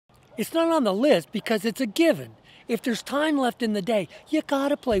It's not on the list because it's a given. If there's time left in the day, you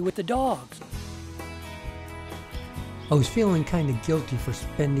gotta play with the dogs. I was feeling kind of guilty for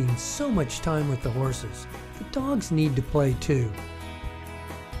spending so much time with the horses. The dogs need to play too.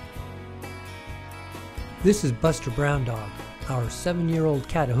 This is Buster Brown Dog, our 7-year-old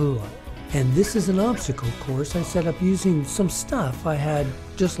Catahoula. And this is an obstacle course I set up using some stuff I had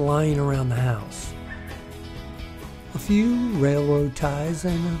just lying around the house. A few railroad ties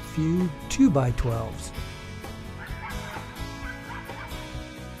and a few 2x12s.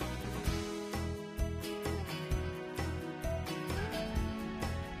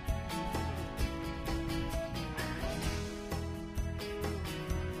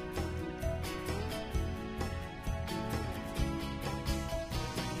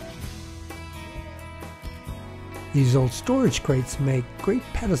 These old storage crates make great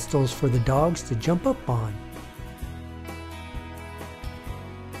pedestals for the dogs to jump up on.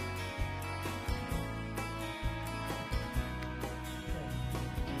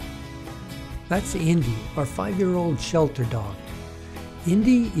 That's Indy, our 5-year-old shelter dog.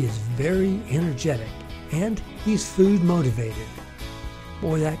 Indy is very energetic and he's food motivated.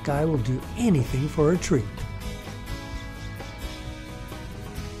 Boy, that guy will do anything for a treat.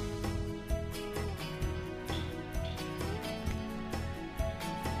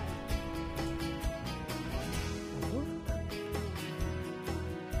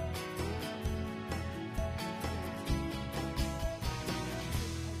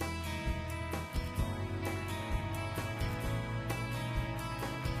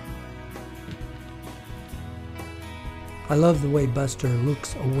 I love the way Buster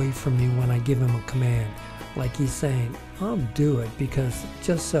looks away from me when I give him a command, like he's saying, I'll do it because it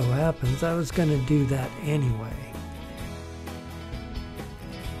just so happens I was going to do that anyway.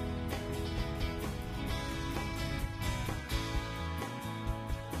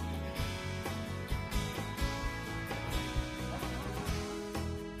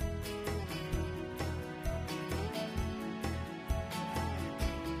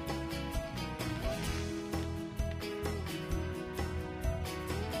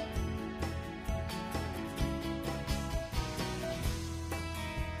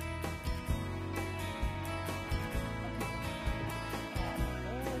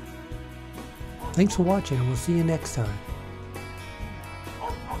 Thanks for watching, and we'll see you next time.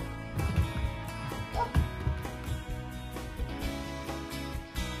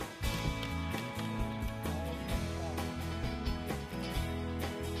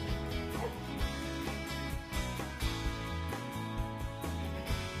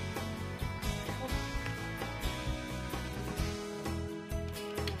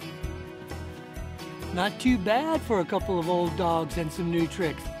 Not too bad for a couple of old dogs and some new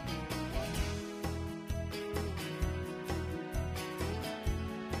tricks.